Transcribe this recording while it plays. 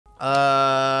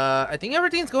I think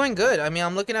everything's going good. I mean,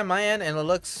 I'm looking at my end and it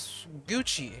looks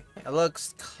Gucci. It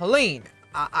looks clean.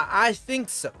 I think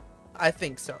so. I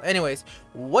think so. Anyways,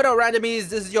 what up, randomies?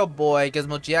 This is your boy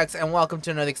Gizmo-GX, and welcome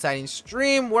to another exciting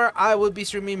stream where I will be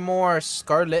streaming more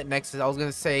Scarlet Nexus. I was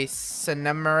gonna say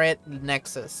Scarlet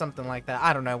Nexus, something like that.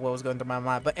 I don't know what was going through my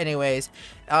mind, but anyways,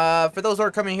 for those who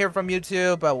are coming here from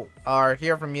YouTube,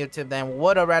 then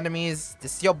what up, randomies?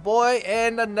 This is your boy,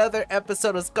 and another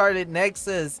episode of Scarlet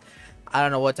Nexus. I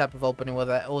don't know what type of opening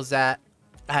was that.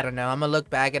 I don't know. I'm gonna look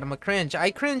back and I'm gonna cringe. I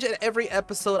cringe at every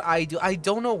episode I do. I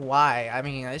don't know why. I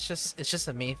mean, it's just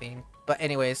a me thing. But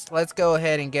anyways, let's go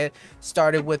ahead and get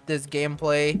started with this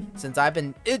gameplay. Since I've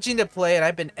been itching to play and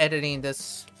I've been editing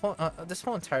this whole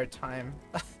entire time.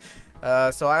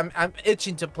 So I'm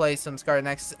itching to play some Scarlet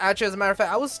Nexus. Actually, as a matter of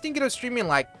fact, I was thinking of streaming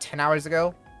like 10 hours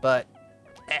ago, but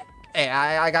hey,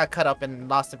 I got cut up and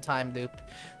lost in time loop.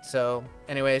 So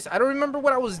anyways, I don't remember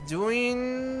what I was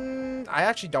doing. I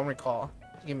actually don't recall.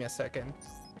 Give me a second.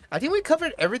 I think we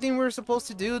covered everything we were supposed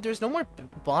to do. There's no more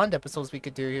Bond episodes we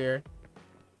could do here.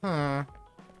 All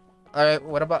right,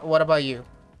 what about you?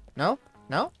 No?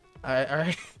 All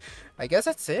right. I guess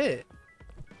that's it.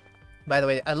 By the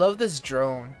way, I love this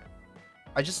drone.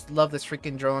 I just love this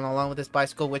freaking drone along with this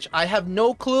bicycle, which I have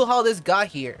no clue how this got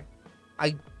here.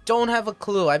 I don't have a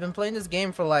clue. I've been playing this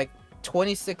game for like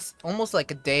 26, almost like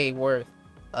a day worth.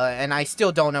 And I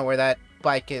still don't know where that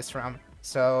bike is from.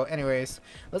 So anyways,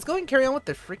 let's go and carry on with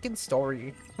the freaking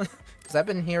story. Because I've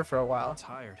been here for a while. I'm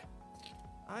tired.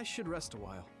 I should rest a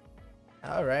while.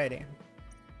 Alrighty.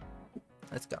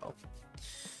 Let's go.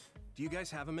 Do you guys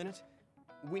have a minute?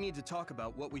 We need to talk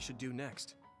about what we should do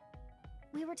next.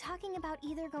 We were talking about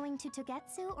either going to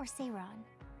Togetsu or Seiron.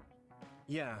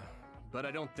 Yeah, but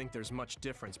I don't think there's much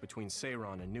difference between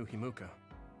Seiron and New Himuka.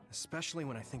 Especially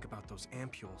when I think about those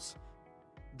ampules.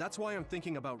 That's why I'm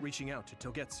thinking about reaching out to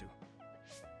Togetsu.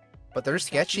 But they're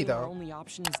sketchy though. Our only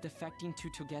option is defecting to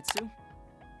Togetsu?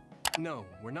 No,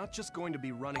 we're not just going to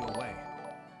be running away.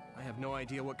 I have no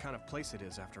idea what kind of place it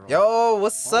is after all. Yo,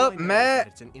 what's up, Matt?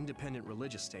 It's an independent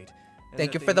religious state.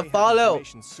 Thank you for the follow,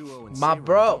 my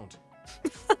bro.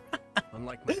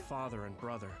 Unlike my father and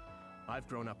brother, I've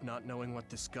grown up not knowing what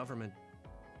this government,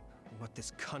 what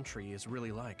this country is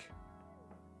really like.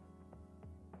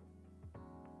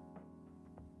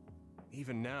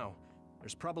 Even now,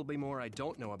 there's probably more I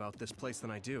don't know about this place than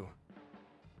I do.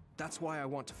 That's why I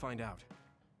want to find out.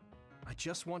 I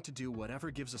just want to do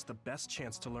whatever gives us the best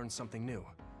chance to learn something new.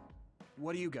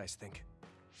 What do you guys think?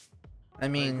 I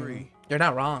mean, I agree. you're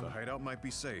not wrong. The hideout might be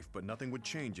safe, but nothing would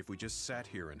change if we just sat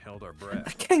here and held our breath.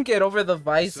 I can't get over the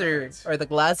visor Besides, or the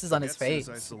glasses on his Togetsu's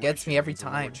face. It gets me every means a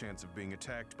lower time. chance of being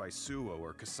attacked by Suo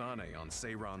or Kasane on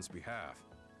Seiron's behalf.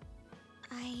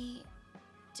 I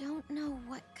don't know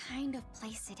what kind of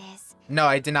place it is. No,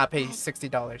 I did not pay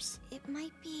 $60. It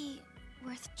might be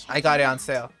worth checking I got it on out.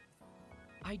 sale.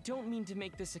 I don't mean to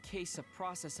make this a case of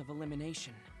process of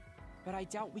elimination, but I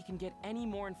doubt we can get any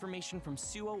more information from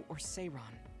Suo or Seiron.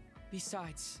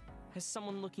 Besides, as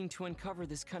someone looking to uncover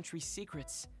this country's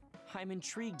secrets, I'm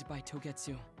intrigued by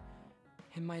Togetsu.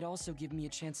 It might also give me a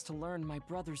chance to learn my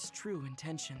brother's true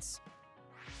intentions.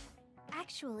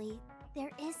 Actually,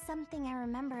 there is something I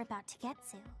remember about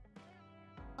Togetsu.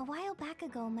 A while back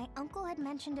ago, my uncle had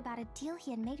mentioned about a deal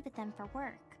he had made with them for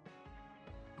work.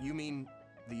 You mean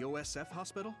the OSF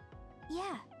hospital?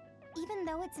 Yeah, even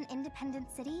though it's an independent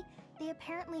city, they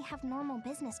apparently have normal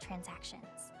business transactions.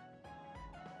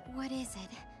 What is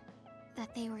it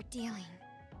that they were dealing?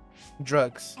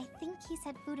 Drugs. I think he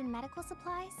said food and medical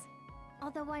supplies,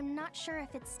 although I'm not sure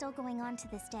if it's still going on to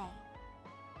this day.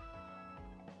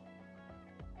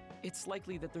 It's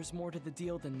likely that there's more to the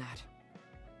deal than that.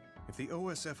 If the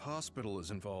OSF hospital is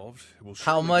involved, it will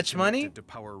How surely be much money? connected to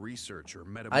power research or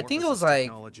I think it was metamorphosis like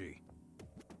technology.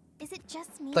 Is it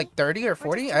just me? like 30 or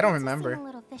 40? does I don't Togetsu seem remember. a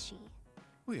little fishy?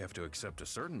 We have to accept a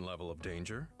certain level of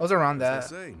danger. I was around As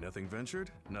that. they say, nothing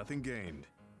ventured, nothing gained.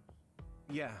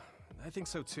 Yeah, I think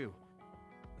so too.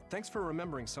 Thanks for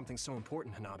remembering something so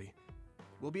important, Hanabi.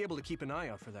 We'll be able to keep an eye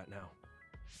out for that now.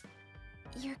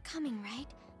 You're coming, right?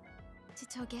 To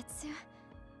Togetsu?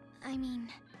 I mean...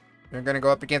 You're gonna go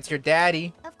up against your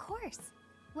daddy. Of course.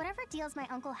 Whatever deals my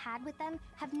uncle had with them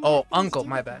have nothing Oh, to uncle, do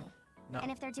my with bad. me. No.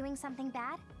 And if they're doing something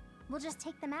bad, we'll just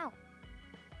take them out.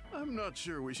 I'm not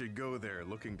sure we should go there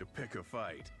looking to pick a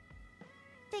fight.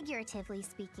 Figuratively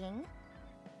speaking.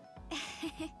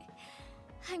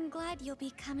 I'm glad you'll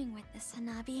be coming with us,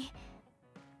 Hanabi.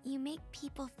 You make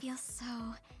people feel so...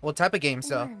 What type of games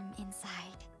though? warm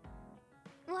inside.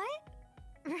 What?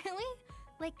 Really?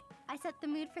 Like, I set the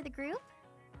mood for the group?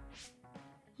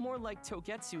 More like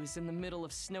Togetsu is in the middle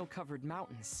of snow-covered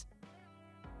mountains.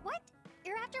 What?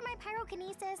 You're after my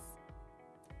pyrokinesis?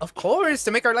 Of course,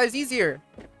 to make our lives easier.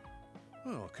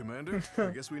 Well, Commander,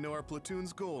 I guess we know our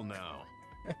platoon's goal now.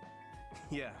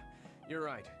 Yeah, you're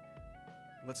right.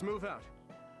 Let's move out.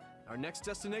 Our next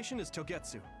destination is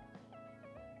Togetsu.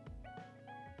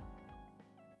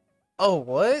 Oh,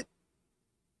 what?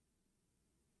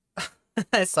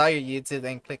 I saw your YouTube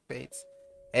and clickbaits.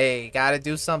 Hey, gotta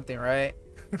do something, right?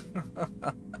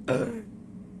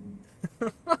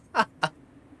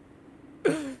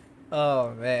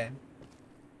 Oh, man.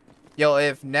 Yo,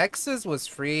 if Nexus was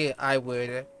free, I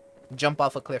would jump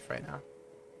off a cliff right now.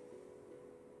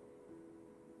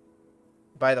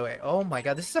 By the way, oh my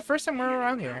god, this is the first time we're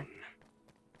around here.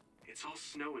 It's all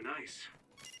snow and ice.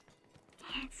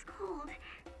 Yeah, it's cold.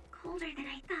 Colder than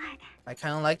I thought. I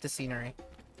kind of like the scenery.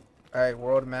 Alright,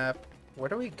 world map. Where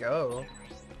do we go?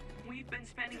 We've been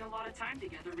spending a lot of time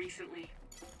together recently.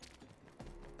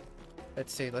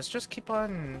 Let's see, let's just keep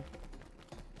on...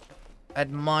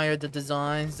 Admire the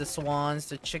designs, the swans,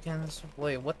 the chickens.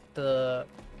 Wait, what the...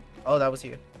 Oh, that was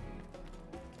you.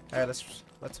 Alright,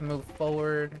 let's move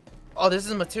forward. Oh, this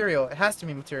is material. It has to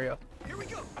be material. Here we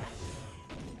go.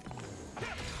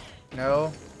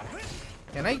 No.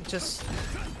 Can I just...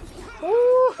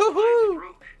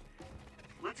 Woo-hoo-hoo!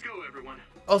 Let's go, everyone.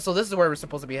 Oh, so this is where we're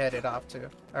supposed to be headed off to.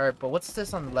 Alright, but what's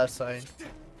this on the left side?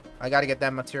 I gotta get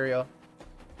that material.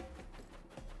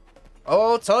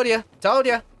 Oh, told ya! Told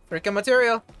ya! Freaking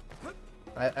material!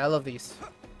 I love these.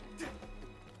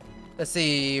 Let's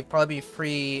see, probably be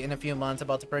free in a few months,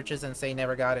 about to purchase and say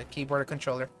never got it. Keyboard or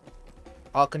controller?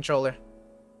 All controller.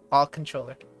 All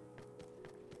controller.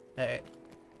 Alright.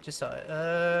 Just saw it.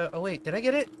 Oh wait, did I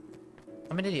get it?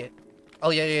 I'm an idiot. Oh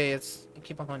yeah, it's...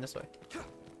 Keep on going this way.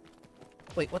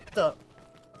 Wait, what the...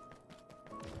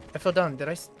 I fell down.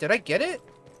 Did I get it?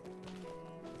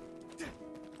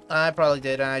 I probably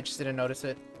did, and I just didn't notice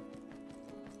it.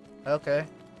 Okay.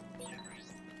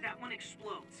 That one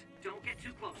explodes. Don't get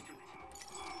too close to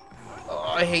it.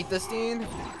 Oh, I hate this scene.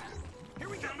 Here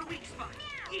we found a weak spot.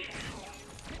 Yeah.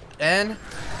 And...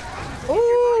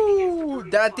 Ooh,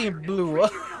 that thing blew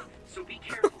up. So be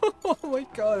careful. Oh my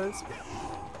god. That's...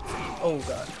 Oh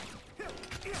god.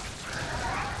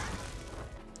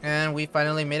 And we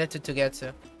finally made it to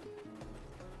Togetsu.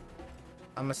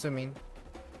 I'm assuming.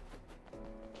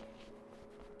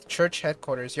 Church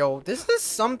headquarters. Yo, this is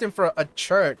something for a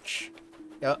church.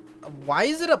 Yo, why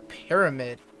is it a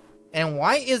pyramid? And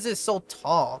why is it so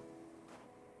tall?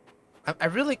 I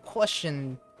really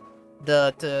question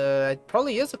it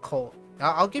probably is a cult.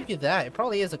 I'll give you that. It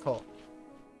probably is a cult.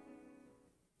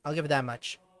 I'll give it that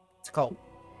much. It's a cult.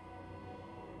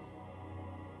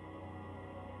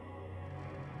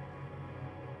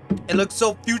 It looks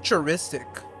so futuristic.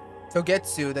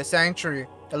 Togetsu, the sanctuary.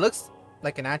 It looks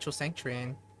like an actual sanctuary,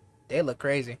 and they look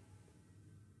crazy.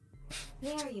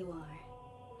 There you are.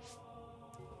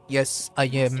 Yes, I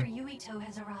am. Master Yuito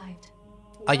has arrived.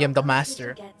 I am the Welcome to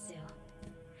master. Togetsu.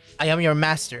 I am your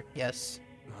master. Yes.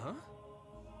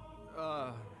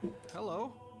 Huh?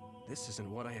 Hello? This isn't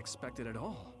what I expected at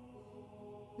all.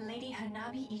 Lady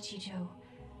Hanabi Ichijo,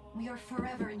 we are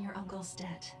forever in your uncle's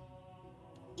debt.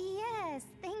 Yes,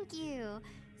 thank you.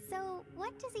 So,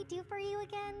 what does he do for you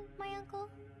again, my uncle?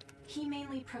 He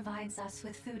mainly provides us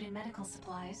with food and medical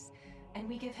supplies, and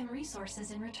we give him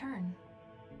resources in return.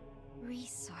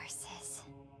 Resources.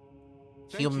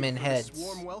 Thank Human you for heads. this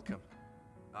warm welcome.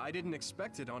 I didn't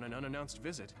expect it on an unannounced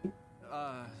visit.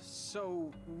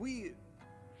 So we...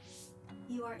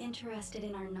 You are interested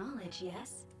in our knowledge,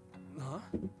 yes? Huh?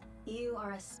 You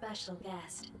are a special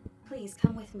guest. Please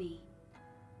come with me.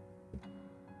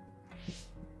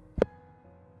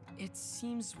 It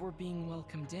seems we're being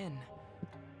welcomed in,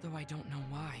 though I don't know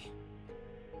why.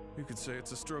 You could say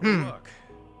it's a stroke of luck,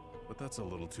 but that's a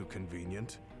little too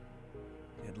convenient.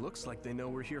 It looks like they know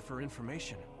we're here for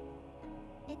information.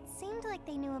 It seemed like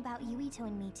they knew about Yuito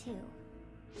and me too.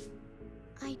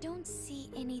 I don't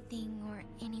see anything or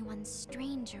anyone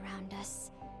strange around us,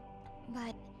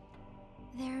 but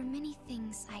there are many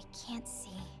things I can't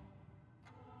see.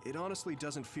 It honestly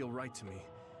doesn't feel right to me,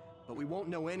 but we won't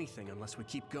know anything unless we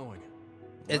keep going.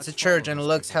 It's a Let's church follow and it these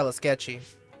looks people. hella sketchy.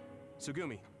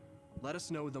 Sugumi, let us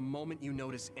know the moment you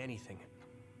notice anything.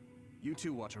 You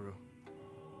too, Wataru.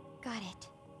 Got it.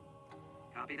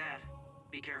 Copy that.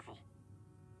 Be careful.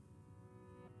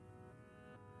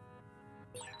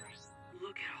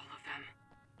 Look at all of them.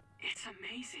 It's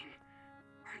amazing.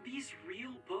 Are these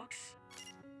real books?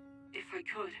 If I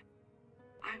could,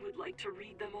 I would like to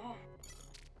read them all.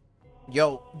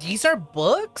 Yo, these are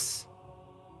books?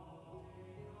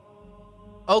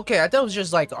 Okay, I thought it was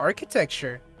just like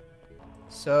architecture.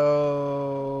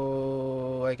 So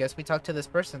I guess we talked to this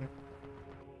person.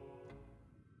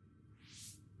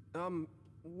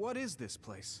 What is this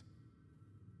place?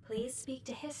 Please speak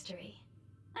to history.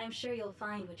 I'm sure you'll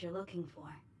find what you're looking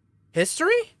for.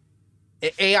 History?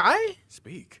 AI?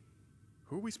 Speak?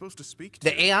 Who are we supposed to speak to?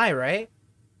 The AI, right?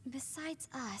 Besides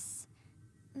us,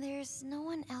 there's no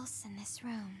one else in this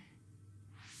room.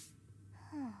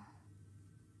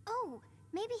 Oh,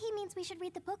 maybe he means we should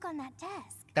read the book on that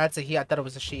desk. That's a he. I thought it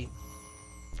was a she.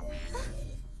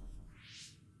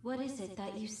 What is it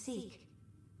that you seek?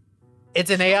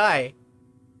 It's an AI.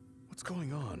 What's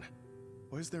going on?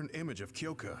 Why is there an image of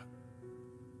Kyoka?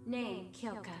 Name,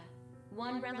 Kyoka.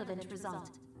 One relevant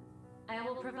result. I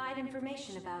will provide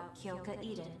information about Kyoka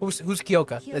Eden. Who's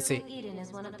Kyoka? Let's see. Kyoka Eden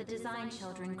is one of the design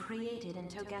children created in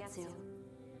Togetsu.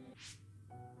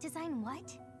 Design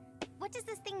what? What does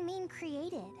this thing mean,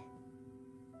 created?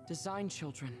 Design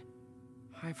children.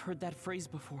 I've heard that phrase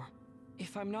before.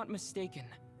 If I'm not mistaken,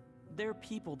 they're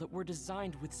people that were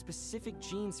designed with specific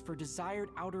genes for desired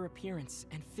outer appearance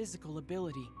and physical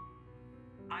ability.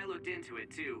 I looked into it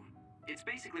too. It's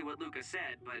basically what Luca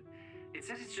said, but it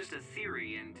says it's just a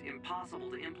theory and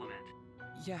impossible to implement.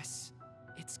 Yes,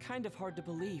 it's kind of hard to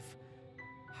believe.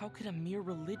 How could a mere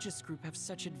religious group have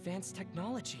such advanced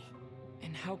technology?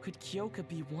 And how could Kyoka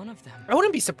be one of them? I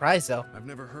wouldn't be surprised though. I've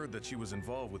never heard that she was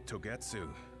involved with Togetsu,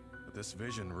 but this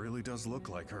vision really does look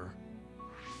like her.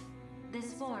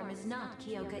 This form is not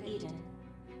Kyoka Eden.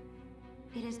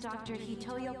 It is Dr.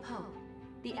 Hitoyo Pope,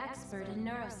 the expert in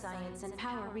neuroscience and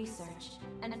power research,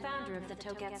 and founder of the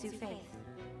Togetsu faith.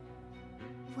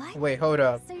 What? Wait, hold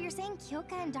up. So you're saying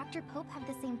Kyoka and Dr. Pope have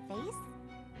the same face?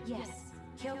 Yes,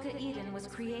 Kyoka Eden was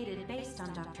created based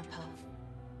on Dr. Pope.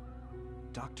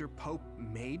 Dr. Pope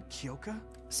made Kyoka?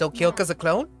 So Kyoka's a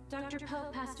clone? Dr.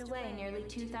 Pope passed away nearly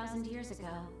 2,000 years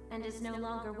ago and is no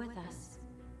longer with us.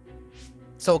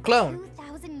 So a clone.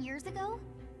 2,000 years ago?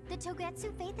 The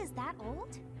Togetsu faith is that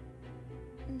old?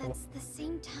 That's the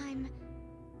same time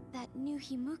that New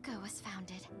Himuka was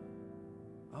founded.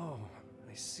 Oh,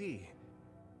 I see.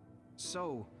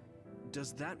 So,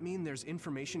 does that mean there's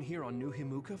information here on New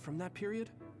Himuka from that period?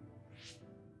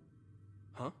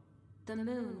 Huh? The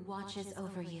moon watches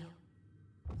over you.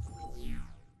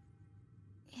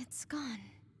 It's gone.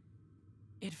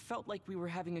 It felt like we were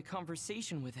having a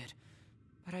conversation with it,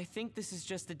 but I think this is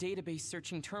just a database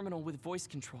searching terminal with voice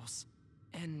controls.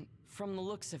 And from the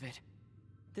looks of it,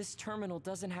 this terminal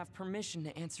doesn't have permission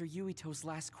to answer Yuito's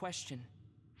last question.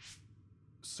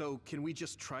 So, can we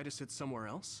just try to sit somewhere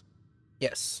else?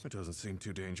 Yes. It doesn't seem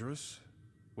too dangerous.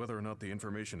 Whether or not the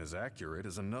information is accurate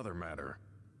is another matter.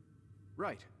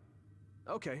 Right.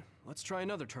 Okay, let's try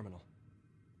another terminal.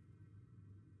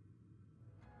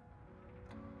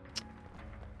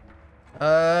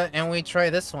 And we try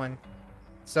this one.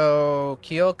 So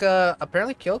Kyoka,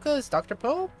 apparently Kyoka is Dr.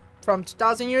 Pope from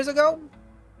 2,000 years ago?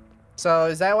 So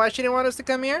is that why she didn't want us to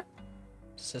come here?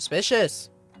 Suspicious.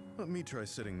 Let me try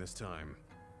sitting this time.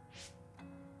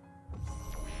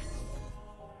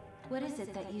 What is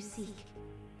it that you seek?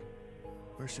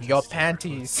 Where should I Your start?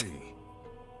 panties. Let's see.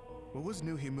 What was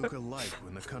New Himuka like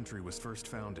when the country was first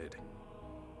founded?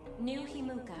 New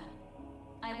Himuka.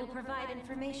 I will provide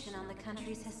information on the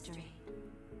country's history.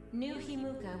 New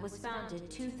Himuka was founded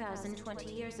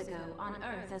 2,020 years ago on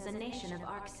Earth as a nation of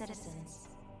Ark citizens.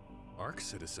 Ark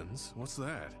citizens? What's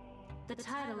that? The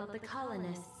title of the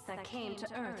colonists that came to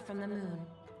Earth from the moon.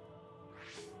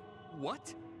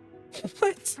 What?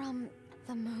 What? From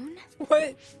the moon?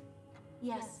 What?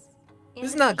 Yes.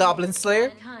 This is not Goblin Slayer.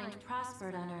 Mankind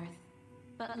prospered on Earth.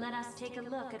 But let us take a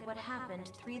look at what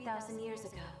happened 3,000 years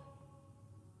ago.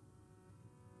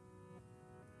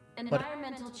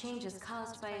 Environmental changes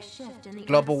caused by a shift in the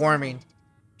Global Earth's warming. orbit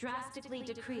drastically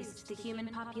decreased the human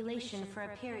population for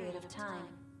a period of time.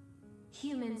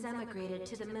 Humans emigrated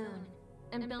to the moon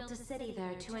and built a city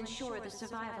there to ensure the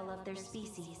survival of their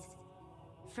species.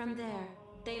 From there,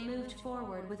 they moved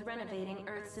forward with renovating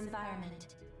Earth's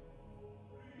environment.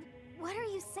 What are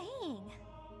you saying?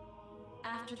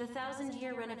 After the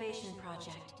 1,000-year renovation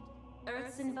project,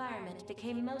 Earth's environment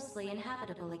became mostly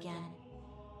inhabitable again.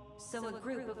 So a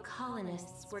group of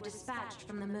colonists were dispatched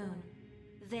from the moon.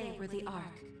 They were the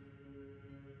Ark.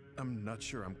 I'm not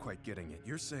sure I'm quite getting it.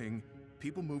 You're saying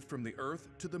people moved from the Earth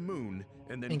to the moon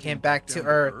and then And came back to down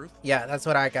Earth. Yeah, that's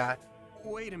what I got.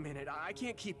 Wait a minute, I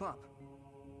can't keep up.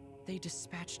 They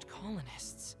dispatched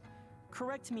colonists.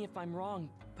 Correct me if I'm wrong,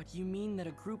 but you mean that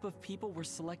a group of people were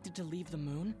selected to leave the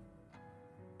moon?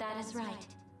 That is right.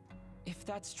 If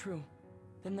that's true,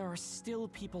 then there are still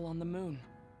people on the moon,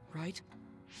 right?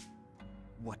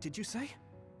 What did you say?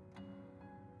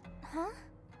 Huh?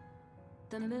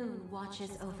 The moon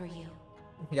watches over you.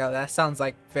 Yo, that sounds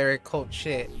like very cult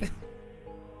shit.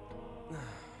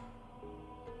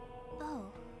 Oh.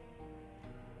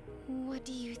 What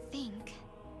do you think?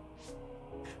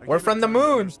 I We're gave it from the time to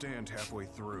moon. Understand halfway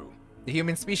through. The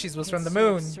human species was from the It's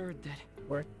moon. so absurd that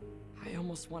We're, I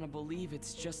almost want to believe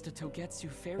it's just a Togetsu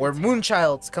fairy we're tale.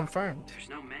 moonchilds, confirmed. There's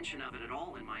no mention of it at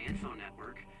all in my info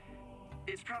network.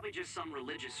 It's probably just some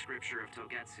religious scripture of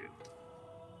Togetsu.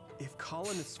 If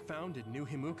colonists founded New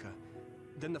Himuka,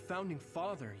 then the founding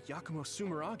father, Yakumo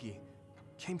Sumeragi,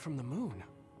 came from the moon.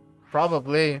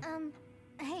 Probably.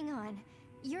 Hang on.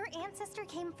 Your ancestor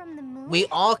came from the moon? We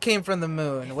all came from the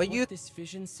moon. If What you... this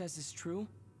vision says is true,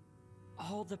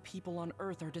 all the people on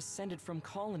Earth are descended from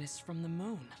colonists from the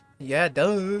moon. Yeah,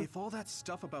 duh. If all that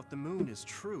stuff about the moon is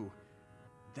true,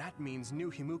 that means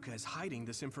New Himuka is hiding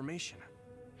this information.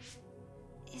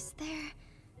 Is there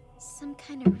some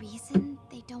kind of reason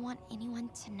they don't want anyone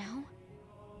to know?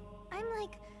 I'm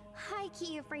like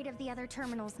high-key afraid of the other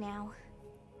terminals now.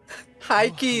 High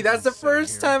key. That's the Sit here.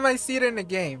 first time I see it in a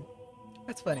game.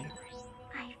 That's funny.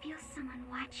 I feel someone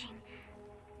watching.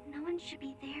 No one should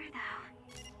be there,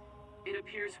 though. It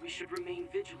appears we should remain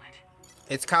vigilant.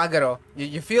 It's Kagero.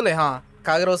 You feel it, huh?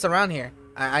 Kagero's around here.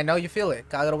 I know you feel it.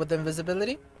 Kagero with the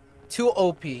invisibility. Too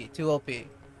OP. Too OP.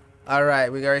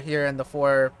 Alright, we are here in the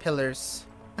 4 pillars.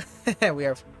 We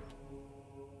are...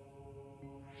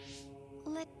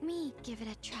 Let me give it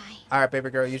a try. Alright, baby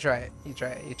girl. You try it. You try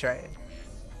it. You try it.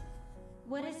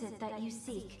 What is it that you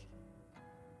seek?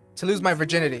 To lose my It's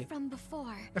virginity. From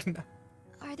before.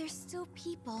 Are there still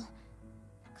people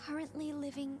currently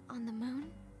living on the moon?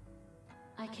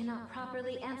 I cannot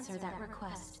properly answer that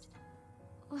request.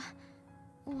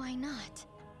 Why not?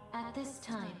 At this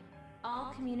time,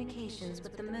 all communications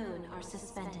with the moon are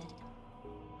suspended.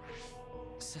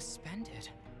 Suspended?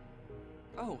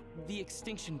 Oh, the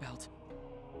extinction belt.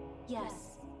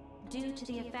 Yes, due to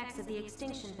the effects of the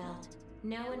extinction belt,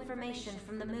 no information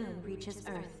from the moon reaches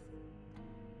Earth.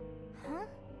 Huh?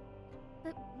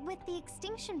 But with the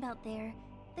extinction belt there,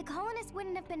 the colonists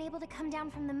wouldn't have been able to come down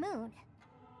from the moon.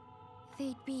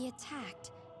 They'd be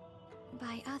attacked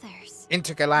by others.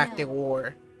 Intergalactic No.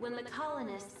 war. When the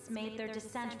colonists made their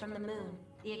descent from the moon,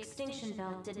 the extinction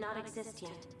belt did not exist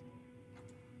yet.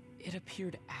 It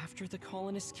appeared after the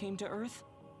colonists came to Earth?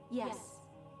 Yes,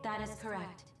 that is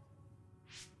correct.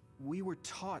 We were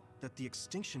taught that the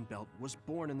extinction belt was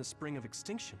born in the spring of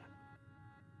extinction.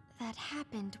 That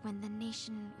happened when the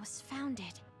nation was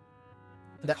founded.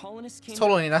 The That- colonists came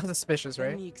Totally to not Earth, suspicious, then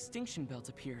right? the extinction belt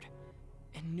appeared,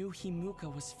 and New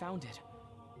Himuka was founded.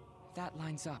 That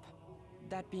lines up.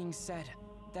 That being said,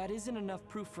 that isn't enough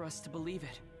proof for us to believe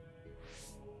it.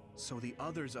 So the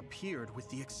others appeared with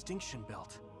the extinction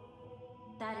belt.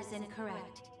 That is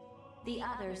incorrect. The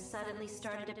others suddenly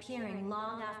started appearing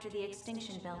long after the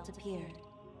extinction belt appeared.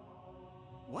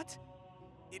 What?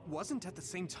 It wasn't at the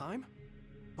same time?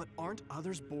 But aren't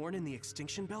others born in the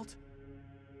extinction belt?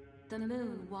 The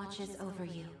moon watches over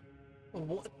you.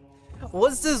 What?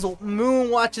 What's this moon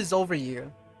watches over you?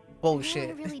 Now Bullshit.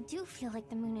 I really do feel like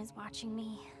the moon is watching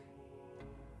me.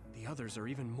 The others are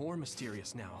even more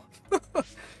mysterious now.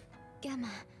 Gemma,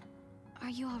 are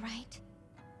you alright?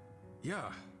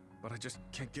 Yeah, but I just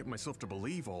can't get myself to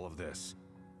believe all of this.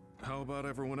 How about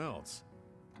everyone else?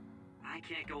 I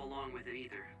can't go along with it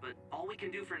either, but all we can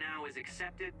do for now is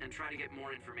accept it and try to get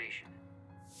more information.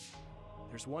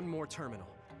 There's one more terminal.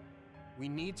 We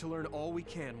need to learn all we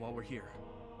can while we're here.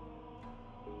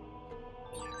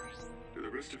 Do the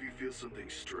rest of you feel something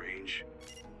strange?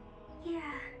 Yeah,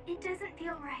 it doesn't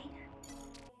feel right.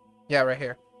 Yeah, right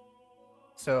here.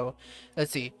 So,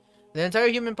 let's see. The entire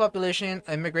human population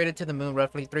immigrated to the moon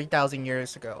roughly 3,000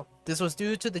 years ago. This was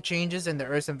due to the changes in the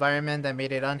Earth's environment that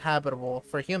made it uninhabitable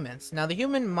for humans. Now, the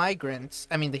human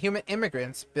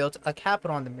immigrants built a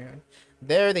capital on the moon.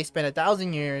 There, they spent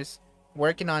 1,000 years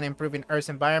working on improving Earth's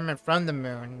environment from the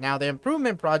moon. Now, the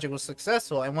improvement project was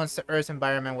successful, and once the Earth's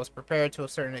environment was prepared to a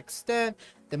certain extent,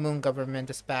 the moon government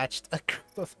dispatched a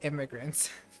group of immigrants.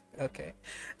 Okay.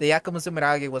 The Yakumo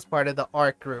Sumeragi was part of the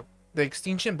ARC group. The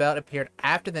extinction belt appeared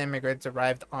after the immigrants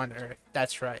arrived on Earth.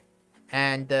 That's right.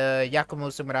 And Yakumo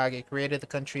Sumeragi created the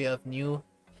country of New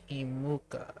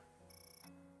Himuka.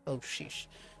 Oh, sheesh.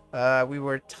 We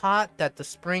were taught that the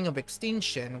spring of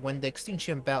extinction, when the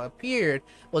extinction belt appeared,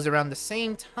 was around the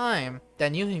same time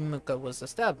that New Himuka was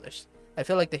established. I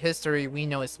feel like the history we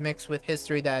know is mixed with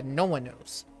history that no one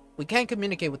knows. We can't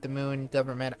communicate with the moon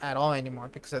government at all anymore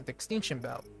because of the extinction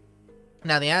belt.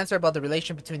 Now, the answer about the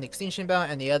relation between the extinction belt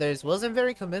and the others wasn't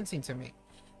very convincing to me.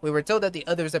 We were told that the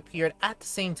others appeared at the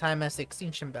same time as the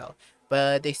extinction belt.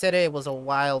 but they said it was a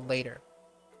while later.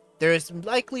 There is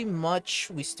likely much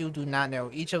we still do not know.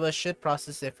 Each of us should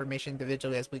process the information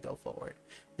individually as we go forward.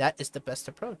 That is the best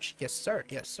approach. Yes, sir.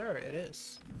 Yes, sir. It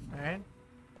is. Alright.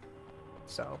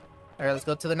 So, alright, let's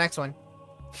go to the next one.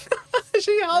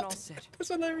 She helped. That's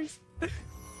hilarious.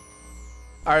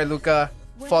 Alright, Luca.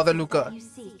 Father Luca.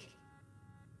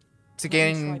 To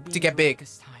get big.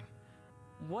 This time.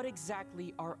 What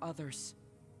exactly are others?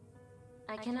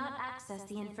 I cannot access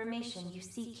the information you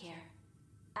seek here.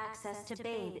 Access to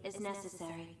Babe is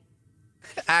necessary.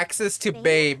 Access to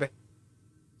Babe.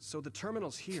 So the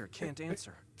terminals here can't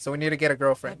answer. So we need to get a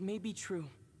girlfriend. That may be true,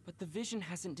 but the vision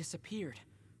hasn't disappeared.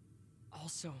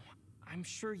 Also, I'm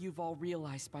sure you've all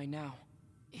realized by now.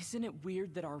 Isn't it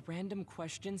weird that our random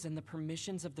questions and the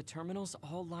permissions of the terminals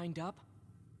all lined up?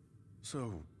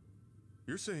 So,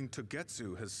 you're saying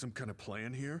Togetsu has some kind of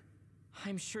plan here?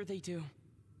 I'm sure they do,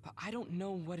 but I don't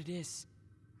know what it is.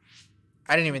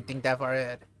 I didn't even think that far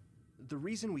ahead. The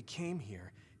reason we came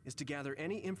here is to gather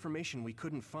any information we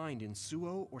couldn't find in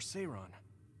Suo or Seiron.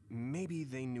 Maybe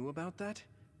they knew about that?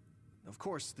 Of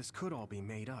course, this could all be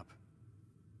made up.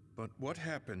 But what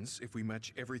happens if we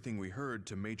match everything we heard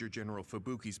to Major General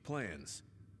Fubuki's plans?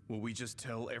 Will we just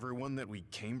tell everyone that we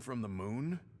came from the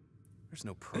moon? There's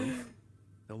no proof.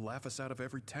 They'll laugh us out of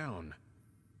every town.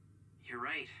 You're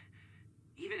right.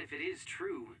 Even if it is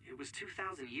true, it was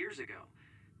 2,000 years ago.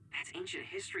 That's ancient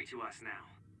history to us now.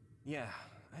 Yeah,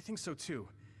 I think so too.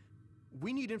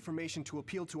 We need information to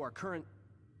appeal to our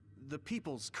the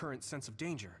people's current sense of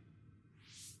danger.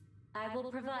 I will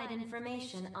provide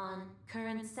information on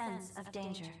current sense of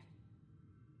danger.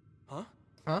 Huh?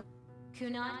 Huh?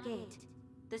 Kunad Gate.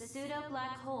 The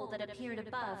pseudo-black hole that appeared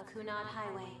above Kunad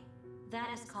Highway. That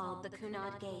is called the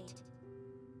Kunad Gate.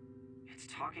 It's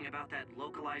talking about that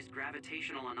localized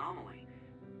gravitational anomaly.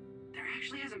 There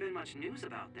actually hasn't been much news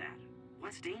about that.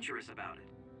 What's dangerous about it?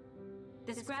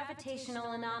 This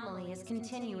gravitational anomaly is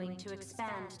continuing to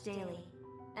expand daily,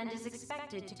 and is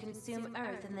expected to consume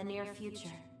Earth in the near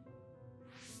future.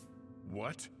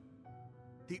 What?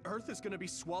 The Earth is gonna be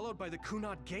swallowed by the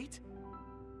Kunad Gate?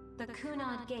 The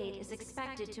Kunad Gate is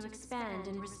expected to expand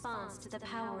in response to the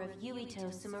power of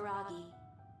Yuito Sumeragi.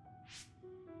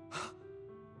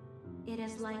 It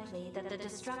is likely that the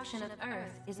destruction of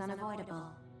Earth is unavoidable.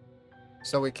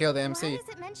 So we kill the MC. Why is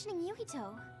it mentioning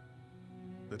Yuito?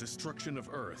 The destruction of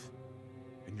Earth.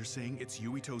 And you're saying it's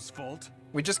Yuito's fault?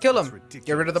 We just kill him. That's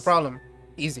Get rid of the ridiculous. problem.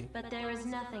 Easy. But there is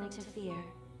nothing to fear.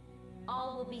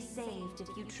 All will be saved if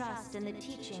you trust in the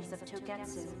teachings of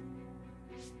Togetsu.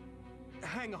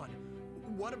 Hang on.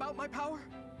 What about my power?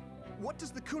 What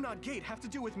does the Kunad Gate have to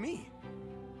do with me?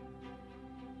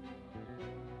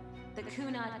 The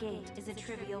Kunad Gate is a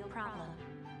trivial problem.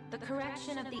 The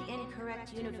correction of the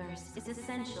incorrect universe is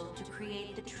essential to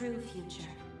create the true future.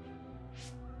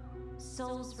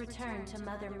 Souls return to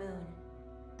Mother Moon.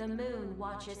 The moon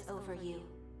watches over you.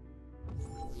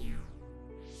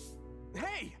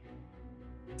 Hey!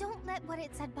 Don't let what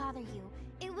it said bother you.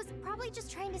 It was probably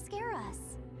just trying to scare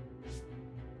us.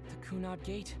 The Kunad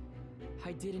Gate?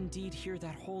 I did indeed hear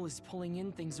that hole is pulling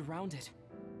in things around it.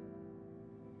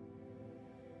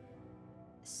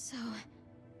 So,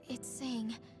 it's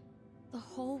saying the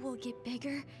hole will get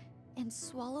bigger and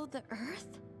swallow the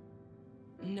Earth?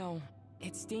 No,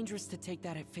 it's dangerous to take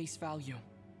that at face value.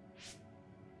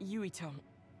 Yuito,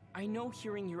 I know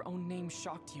hearing your own name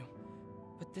shocked you,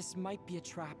 but this might be a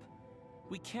trap.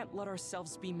 We can't let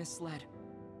ourselves be misled.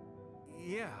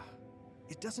 Yeah,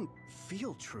 it doesn't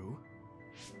feel true.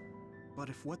 But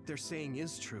if what they're saying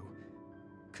is true,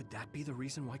 could that be the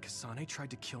reason why Kasane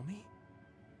tried to kill me?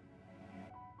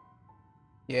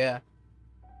 Yeah.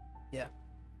 Yeah.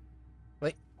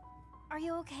 Wait. Are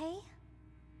you okay?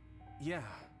 Yeah.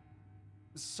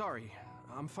 Sorry,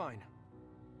 I'm fine.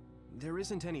 There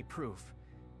isn't any proof,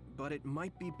 but it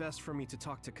might be best for me to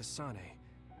talk to Kasane,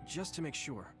 just to make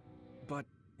sure. But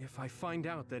if I find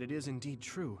out that it is indeed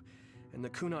true, and the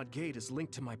Kunad Gate is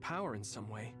linked to my power in some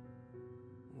way,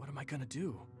 what am I gonna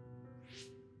do?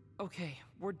 Okay,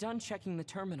 we're done checking the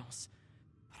terminals.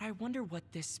 But I wonder what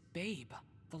this Babe,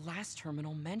 the last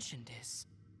terminal mentioned, is.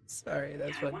 Sorry,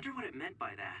 that's I what. wonder what it meant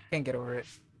by that. Can't get over it.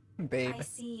 Babe. I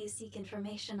see you seek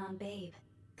information on Babe.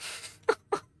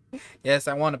 Yes,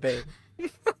 I want a babe.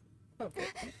 Okay.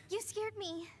 You scared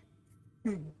me.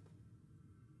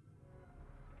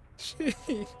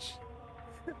 Sheesh.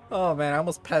 Oh man, I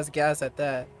almost passed gas at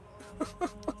that.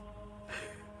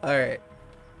 Alright.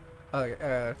 Okay,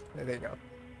 there you go.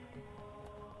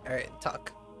 Alright,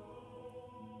 talk.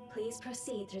 Please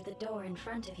proceed through the door in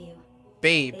front of you.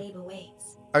 Babe. Babe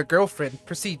awaits. Our girlfriend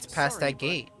proceeds past Sorry, that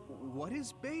gate. but what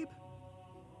is Babe?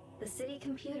 The city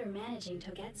computer managing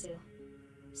Togetsu.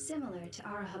 Similar to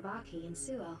Arahabaki and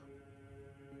Suo.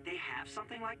 They have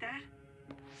something like that?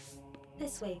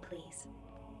 This way, please.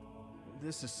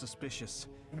 This is suspicious,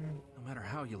 no matter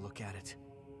how you look at it.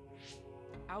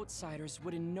 Outsiders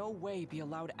would in no way be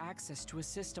allowed access to a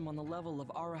system on the level of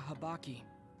Arahabaki.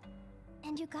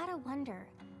 And you gotta wonder,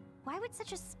 why would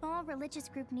such a small religious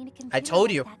group need a computer I told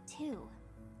like you. that too?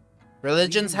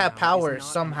 Religions have Now power is not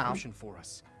an somehow. option for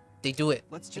us. They do it.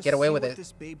 Let's They just get away see with what it.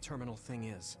 this Babe terminal thing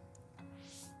is.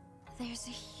 There's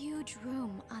a huge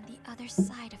room on the other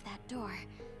side of that door.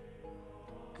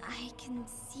 I can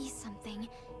see something.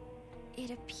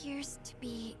 It appears to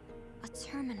be a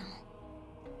terminal.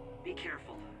 Be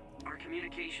careful. Our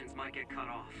communications might get cut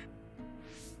off.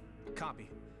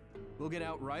 Copy. We'll get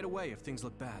out right away if things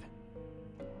look bad.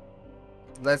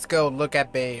 Let's go look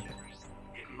at Babe.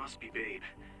 It must be Babe.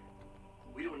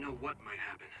 We don't know what might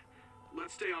happen.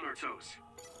 Let's stay on our toes.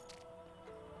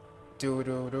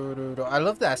 I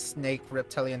love that snake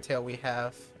reptilian tail we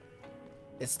have.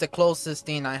 It's the closest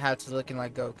thing I have to looking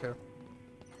like Goku.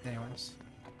 Anyways.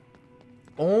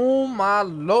 Oh my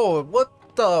lord, what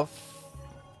the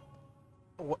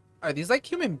what? Are these like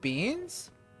human beings?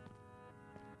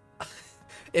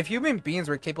 If human beings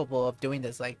were capable of doing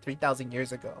this like 3,000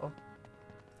 years ago,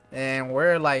 and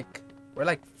we're like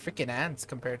freaking ants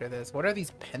compared to this. What are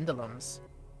these pendulums?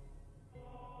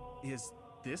 Is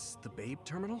this the Babe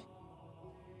terminal?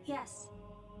 Yes.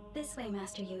 This way,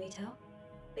 Master Yuito.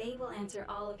 Babe will answer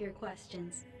all of your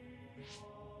questions.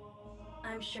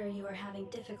 I'm sure you are having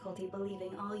difficulty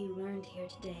believing all you learned here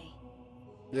today.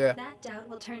 Yeah. That doubt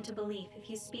will turn to belief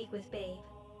if you speak with Babe.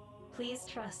 Please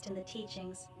trust in the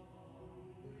teachings.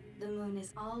 The moon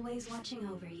is always watching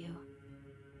over you.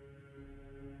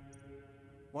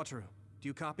 Wataru, do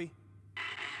you copy?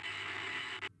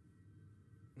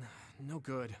 No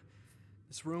good.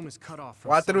 This room is cut off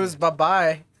from Wataru's sunlight.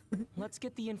 bye-bye. Let's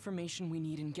get the information we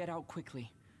need and get out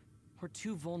quickly. We're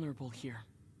too vulnerable here.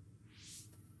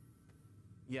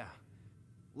 Yeah.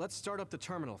 Let's start up the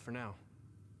terminal for now.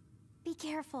 Be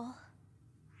careful.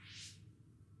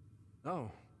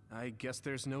 Oh, I guess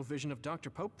there's no vision of Dr.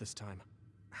 Pope this time.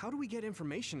 How do we get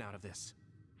information out of this?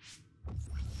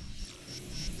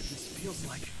 This feels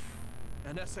like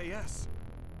an SAS.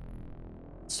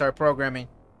 Start programming.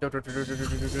 What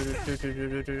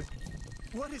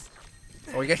is...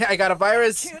 Oh, I got a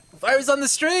virus. Virus on the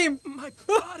stream. My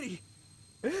body!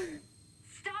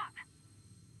 Stop!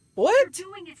 What? What you're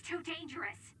doing is too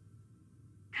dangerous.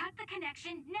 Cut the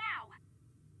connection now.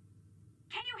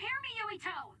 Can you hear me,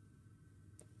 Yuito?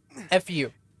 F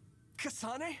you.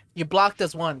 Kasane? You blocked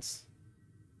us once.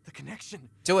 The connection.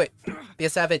 Do it. Be a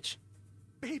savage.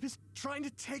 Babe is trying to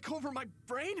take over my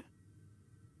brain?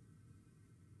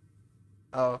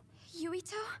 Oh.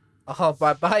 Yuito? Oh,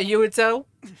 bye-bye, Yuito.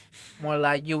 More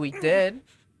like Yui dead.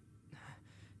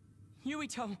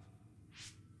 Yuito!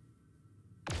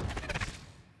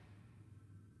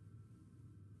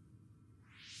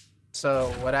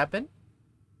 So, what happened?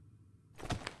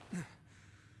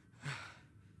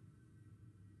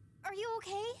 Are you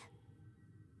okay?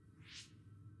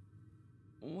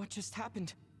 What just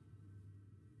happened?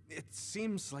 It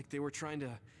seems like they were trying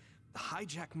to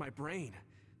hijack my brain.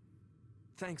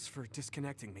 Thanks for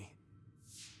disconnecting me.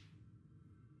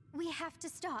 We have to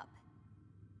stop.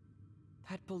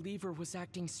 That believer was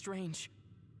acting strange.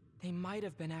 They might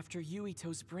have been after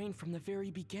Yuito's brain from the very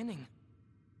beginning.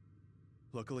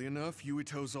 Luckily enough,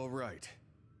 Yuito's all right.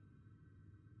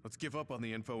 Let's give up on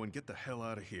the info and get the hell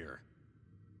out of here.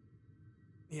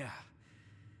 Yeah.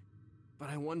 But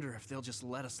I wonder if they'll just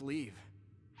let us leave.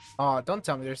 Oh, don't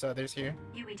tell me there's others here.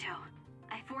 Yuito,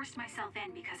 I forced myself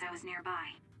in because I was nearby.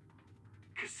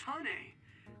 Kasane!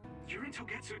 You're in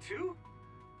Togetsu too?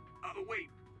 Wait,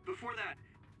 before that,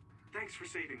 thanks for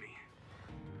saving me.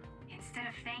 Instead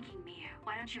of thanking me,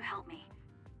 why don't you help me?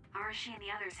 Arashi and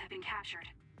the others have been captured.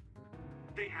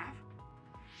 They have?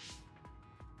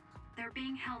 They're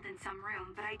being held in some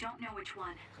room, but I don't know which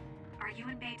one. Are you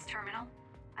in Babe's terminal?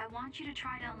 I want you to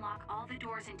try to unlock all the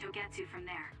doors in Togetsu from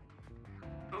there.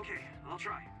 Okay, I'll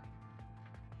try.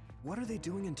 What are they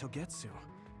doing in Togetsu?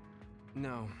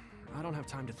 No, I don't have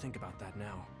time to think about that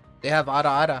now. They have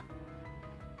Ara.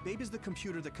 Babe is the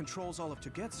computer that controls all of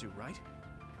Togetsu, right?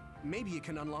 Maybe it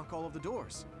can unlock all of the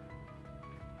doors.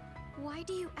 Why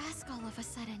do you ask all of a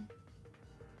sudden?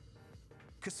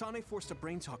 Kasane forced a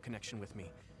brain talk connection with me.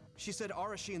 She said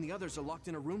Arashi and the others are locked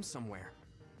in a room somewhere.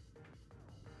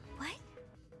 What?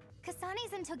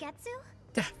 Kasane's in Togetsu?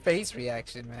 That face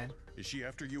reaction, man. Is she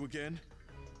after you again?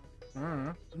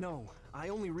 No, I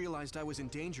only realized I was in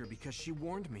danger because she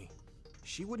warned me.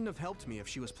 She wouldn't have helped me if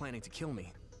she was planning to kill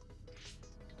me.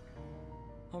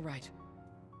 Alright.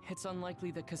 It's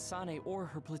unlikely that Kasane or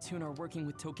her platoon are working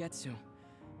with Togetsu.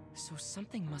 So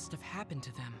something must have happened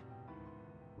to them.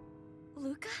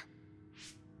 Luca?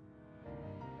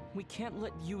 We can't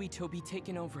let Yuito be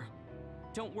taken over.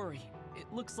 Don't worry.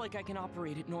 It looks like I can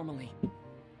operate it normally.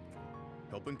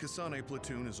 Helping Kasane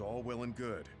platoon is all well and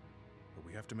good, but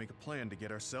we have to make a plan to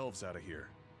get ourselves out of here.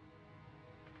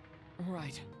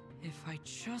 Right. If I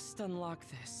just unlock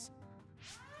this...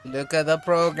 Look at the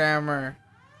programmer.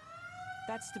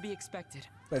 That's to be expected.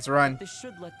 Let's run. This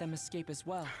should let them escape as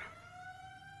well.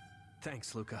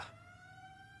 Thanks, Luca.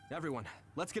 Everyone,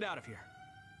 let's get out of here.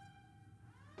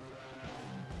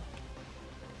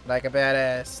 Like a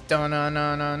badass. No, no,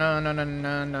 no, no, no, no, no,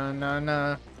 no, no, no,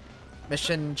 no.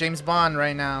 Mission James Bond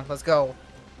right now. Let's go.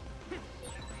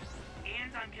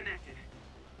 And I'm connected.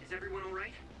 Is everyone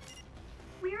alright?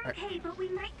 We're okay, but we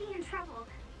might be in trouble.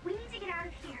 We need to get out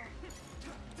of here.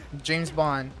 James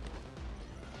Bond.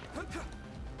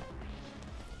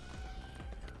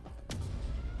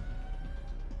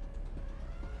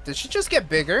 Did she just get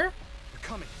bigger? They're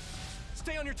coming.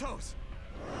 Stay on your toes.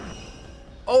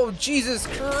 Oh, Jesus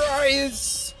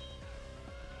Christ!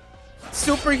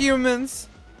 Superhumans!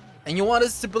 And you want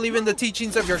us to believe in the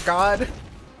teachings of your god?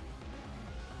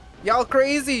 Y'all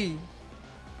crazy!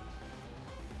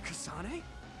 Kasane?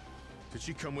 Did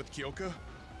she come with Kyoka?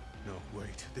 No,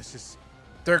 wait, this is...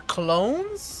 They're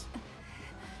clones?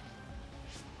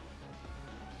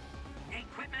 Hey,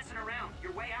 quit messing around.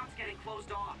 Your way out's getting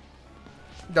closed off.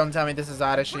 Don't tell me this is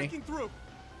Adachi. Breaking through.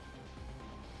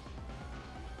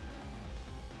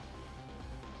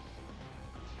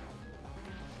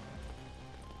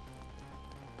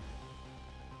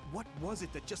 What was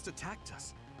it that just attacked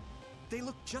us? They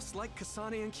look just like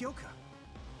Kasane and Kyoka.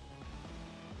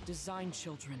 Design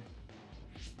children.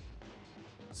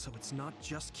 So it's not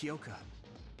just Kyoka.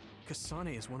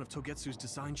 Kasane is one of Togetsu's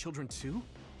design children too?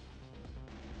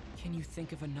 Can you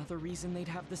think of another reason they'd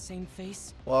have the same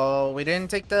face? Well, we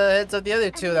didn't take the heads of the other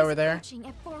two that were there.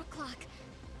 At 4 o'clock.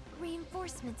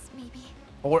 Reinforcements, maybe.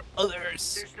 Or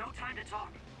others. There's no time to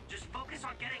talk. Just focus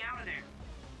on getting out of there.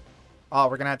 Oh,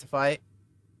 we're gonna have to fight?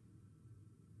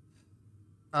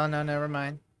 Oh, no, never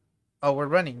mind. Oh, we're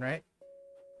running, right?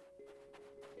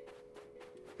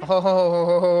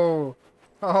 Oh,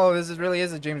 this really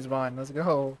is a James Bond. Let's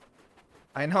go.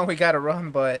 I know we gotta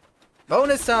run, but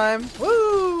bonus time.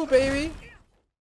 Woo, baby.